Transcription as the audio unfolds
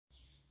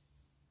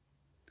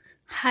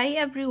Hi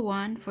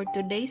everyone, for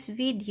today's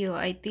video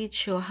I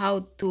teach you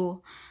how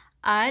to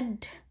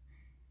add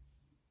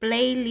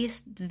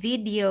playlist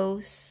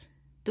videos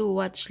to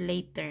watch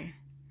later.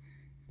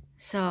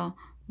 So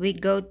we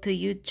go to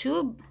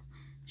YouTube.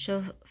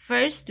 So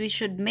first we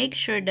should make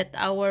sure that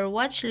our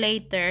watch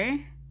later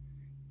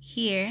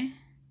here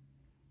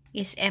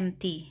is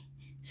empty.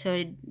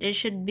 So there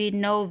should be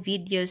no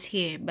videos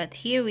here,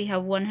 but here we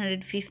have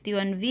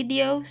 151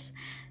 videos.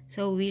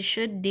 So we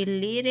should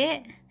delete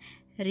it.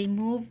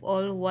 Remove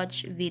all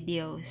watch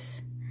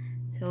videos.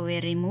 So we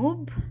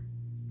remove,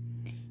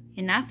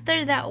 and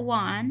after that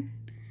one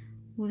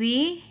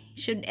we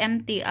should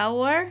empty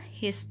our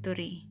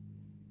history.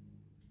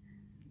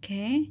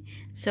 Okay,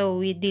 so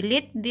we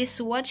delete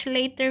this watch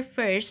later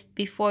first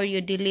before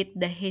you delete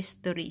the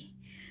history,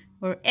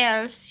 or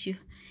else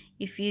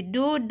if you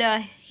do the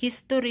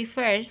history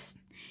first,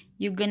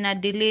 you're gonna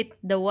delete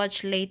the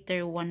watch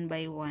later one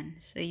by one,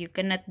 so you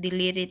cannot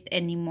delete it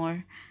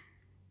anymore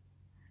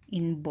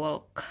in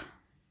bulk.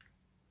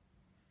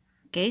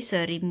 Okay,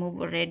 so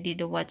remove already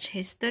the watch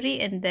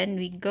history, and then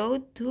we go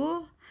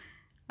to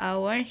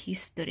our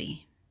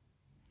history.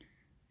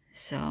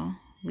 So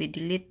we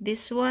delete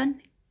this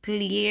one,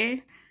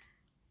 clear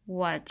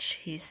watch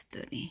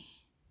history.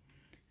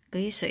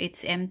 Okay, so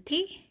it's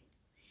empty.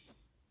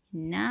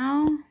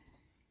 Now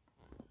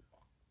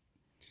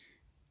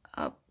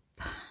up,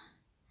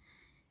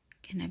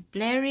 kind of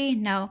blurry.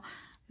 Now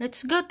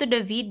let's go to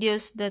the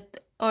videos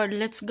that, or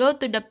let's go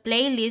to the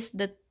playlist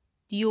that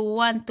you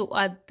want to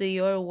add to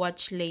your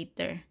watch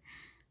later.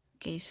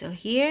 Okay, so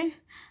here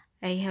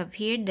I have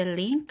here the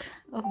link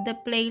of the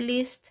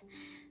playlist.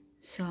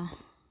 So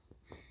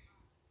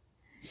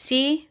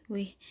see,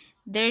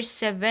 there's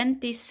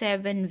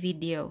 77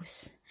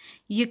 videos.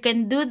 You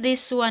can do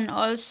this one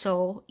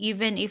also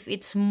even if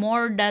it's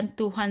more than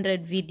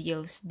 200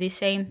 videos. The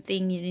same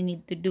thing you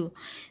need to do.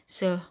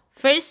 So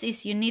first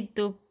is you need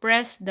to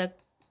press the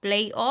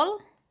play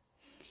all,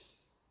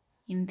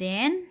 and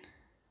then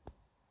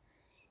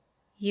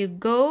you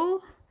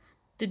go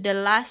to the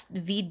last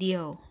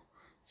video.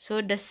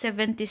 So the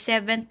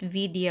 77th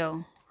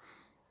video.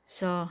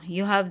 So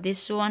you have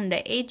this one, the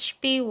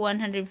HP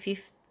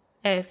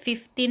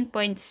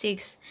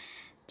 15.6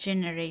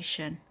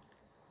 generation.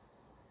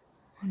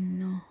 Oh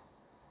no.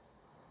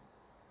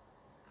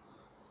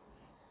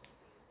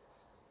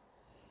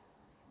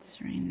 It's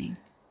raining.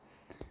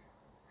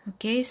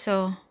 Okay,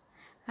 so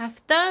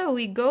after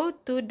we go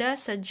to the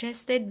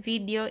suggested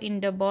video in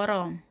the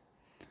bottom.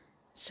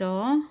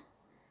 So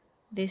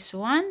this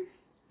one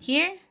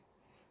here,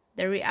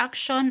 the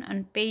reaction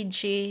on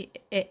page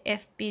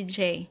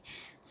FPJ.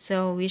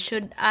 So we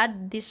should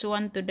add this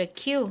one to the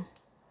queue.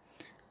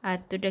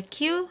 Add to the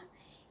queue,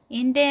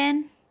 and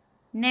then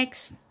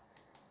next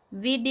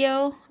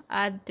video,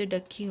 add to the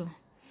queue.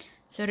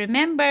 So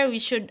remember, we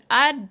should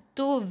add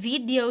 2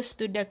 videos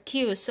to the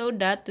queue so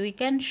that we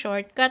can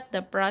shortcut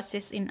the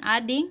process in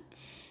adding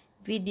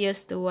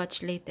videos to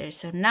watch later.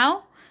 So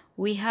now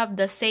we have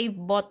the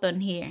save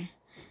button here.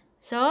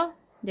 So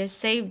the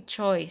save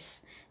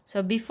choice.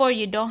 So before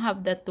you don't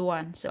have that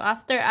one. So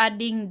after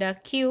adding the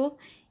queue,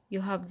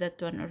 you have that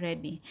one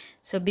already.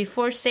 So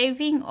before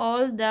saving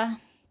all the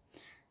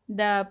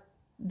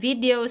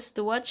videos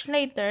to watch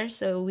later,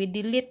 so we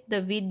delete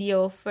the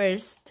video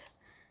first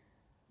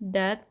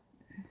that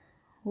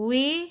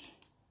we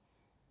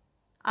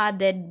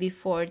added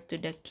before to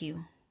the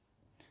queue.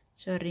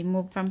 So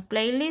remove from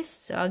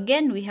playlist. So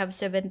again, we have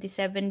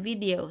 77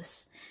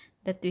 videos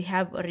that we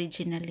have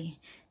originally.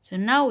 So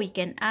now we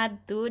can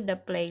add to the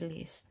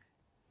playlist.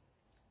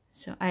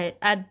 So I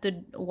add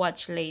to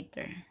watch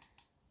later.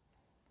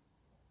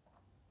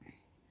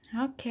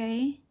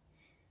 Okay.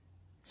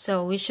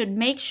 So we should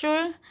make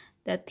sure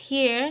that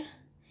here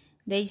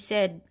they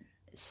said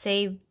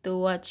save to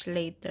watch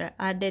later,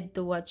 added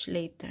to watch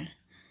later.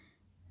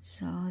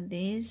 So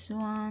this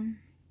one.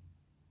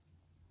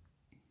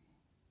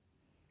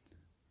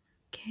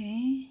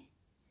 Okay.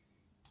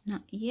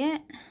 Not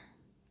yet.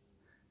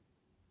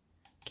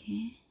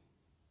 Okay.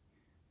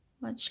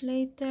 Watch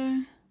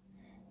later.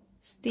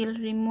 Still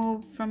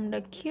remove from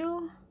the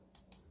queue.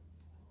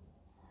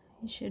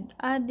 You should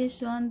add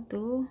this one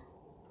to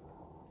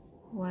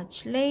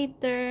watch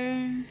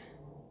later.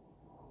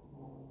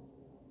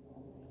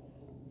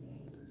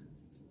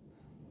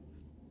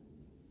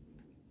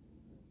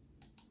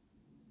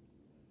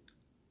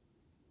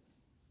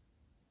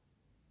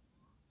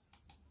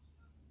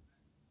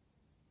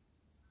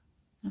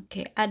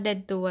 Okay,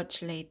 added to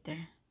watch later.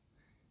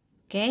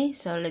 Okay,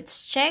 so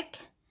let's check.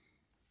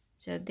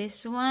 So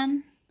this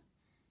one,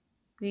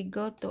 we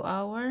go to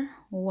our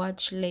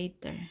watch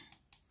later.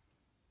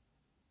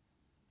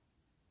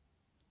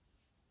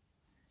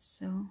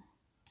 So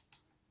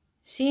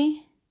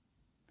see,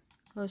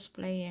 close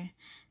player.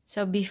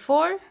 So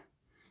before,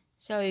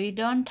 so we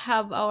don't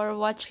have our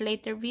watch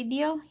later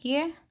video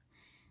here.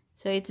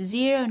 So it's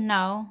 0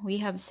 now. We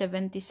have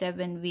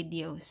 77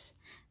 videos.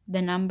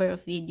 The number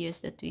of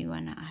videos that we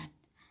want to add.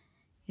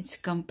 It's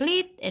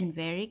complete and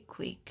very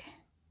quick.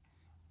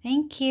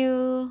 Thank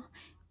you.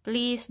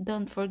 Please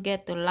don't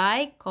forget to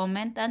like,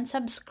 comment, and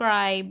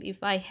subscribe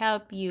if I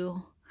help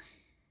you.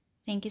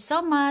 Thank you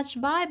so much.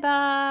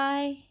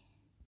 Bye-bye.